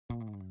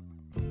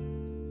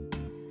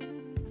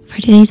For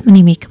today's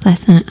money makeup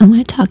lesson, I want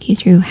to talk you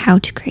through how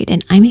to create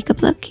an eye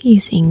makeup look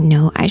using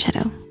no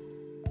eyeshadow.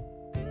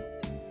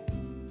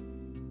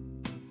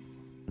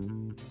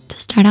 To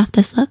start off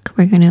this look,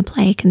 we're going to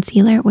apply a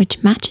concealer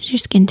which matches your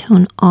skin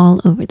tone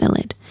all over the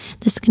lid.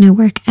 This is going to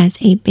work as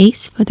a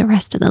base for the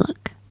rest of the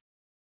look.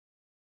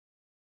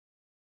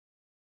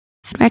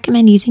 I'd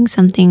recommend using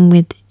something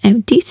with a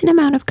decent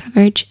amount of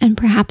coverage and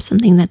perhaps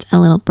something that's a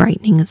little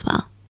brightening as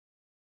well.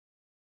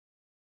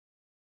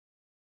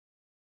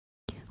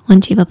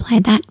 Once you've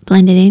applied that,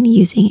 blend it in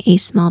using a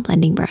small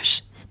blending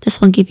brush.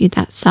 This will give you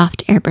that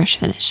soft airbrush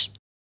finish.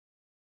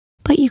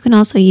 But you can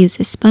also use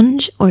a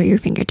sponge or your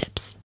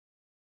fingertips.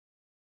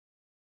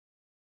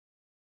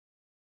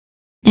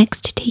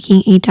 Next,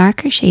 taking a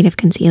darker shade of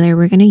concealer,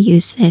 we're going to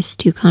use this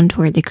to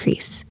contour the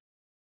crease.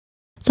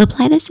 So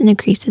apply this in the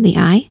crease of the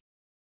eye,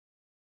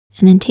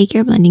 and then take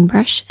your blending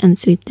brush and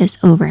sweep this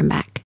over and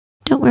back.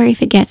 Don't worry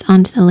if it gets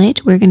onto the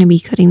lid, we're going to be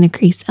cutting the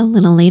crease a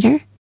little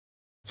later.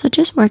 So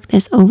just work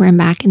this over and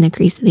back in the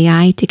crease of the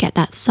eye to get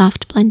that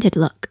soft blended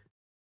look.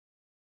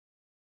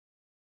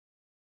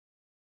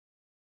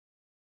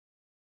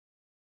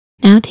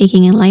 Now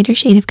taking a lighter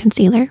shade of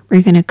concealer,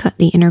 we're going to cut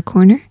the inner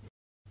corner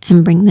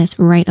and bring this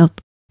right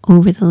up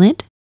over the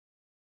lid.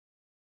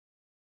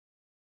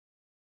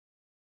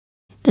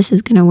 This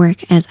is going to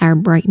work as our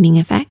brightening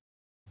effect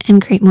and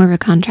create more of a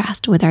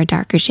contrast with our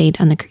darker shade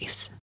on the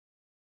crease.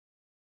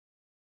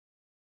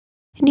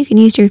 And you can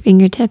use your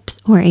fingertips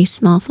or a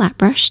small flat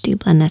brush to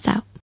blend this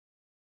out.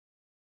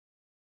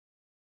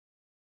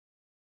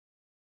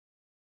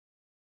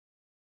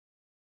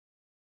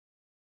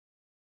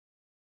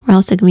 We're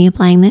also going to be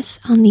applying this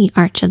on the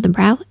arch of the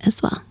brow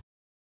as well.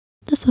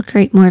 This will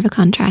create more of a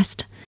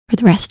contrast for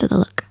the rest of the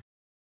look.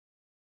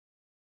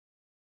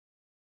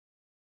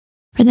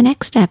 For the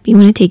next step, you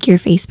want to take your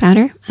face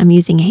powder. I'm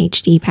using a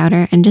HD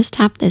powder and just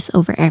tap this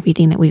over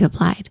everything that we've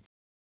applied.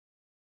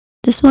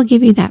 This will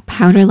give you that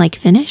powder-like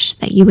finish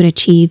that you would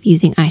achieve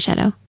using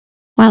eyeshadow,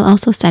 while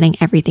also setting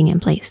everything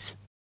in place.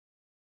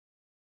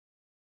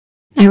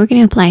 Now we're going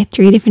to apply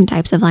 3 different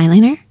types of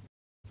eyeliner.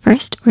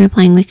 First, we're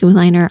applying liquid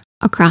liner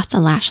across the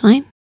lash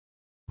line.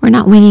 We're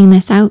not winging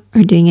this out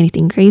or doing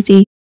anything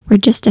crazy, we're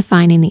just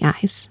defining the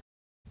eyes.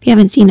 If you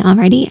haven't seen it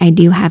already, I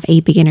do have a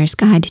beginner's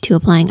guide to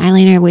applying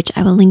eyeliner, which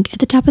I will link at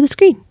the top of the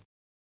screen.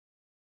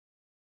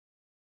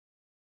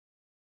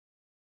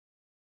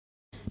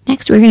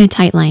 Next, we're going to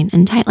tightline,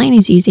 and tightline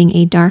is using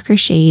a darker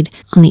shade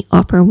on the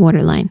upper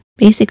waterline,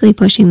 basically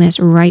pushing this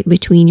right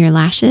between your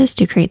lashes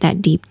to create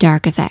that deep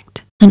dark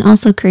effect, and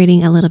also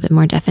creating a little bit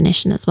more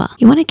definition as well.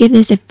 You want to give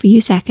this a few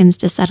seconds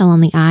to settle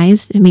on the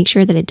eyes to make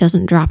sure that it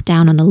doesn't drop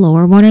down on the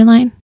lower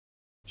waterline.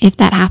 If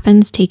that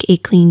happens, take a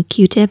clean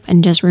Q-tip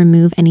and just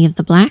remove any of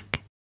the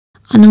black.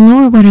 On the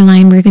lower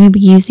waterline, we're going to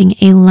be using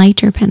a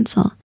lighter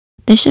pencil.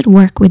 This should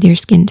work with your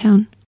skin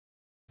tone.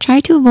 Try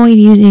to avoid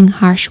using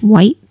harsh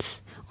whites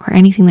or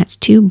anything that's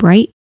too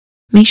bright.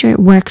 Make sure it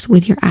works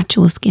with your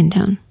actual skin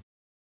tone,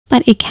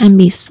 but it can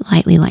be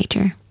slightly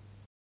lighter.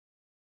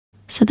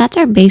 So that's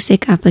our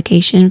basic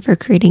application for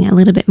creating a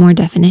little bit more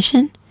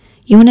definition.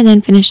 You want to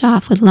then finish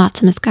off with lots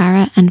of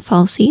mascara and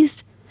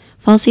falsies.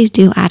 Falsies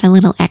do add a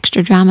little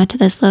extra drama to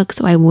this look,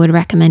 so I would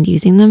recommend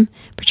using them,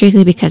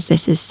 particularly because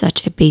this is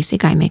such a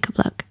basic eye makeup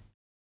look.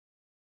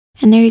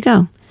 And there you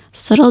go.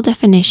 Subtle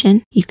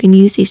definition. You can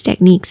use these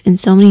techniques in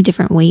so many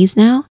different ways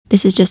now.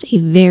 This is just a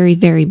very,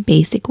 very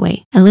basic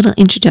way. A little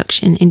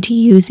introduction into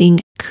using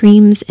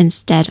creams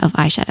instead of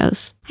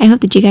eyeshadows. I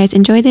hope that you guys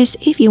enjoy this.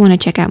 If you want to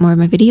check out more of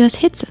my videos,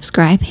 hit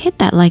subscribe, hit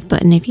that like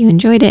button if you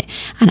enjoyed it,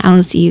 and I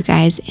will see you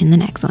guys in the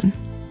next one.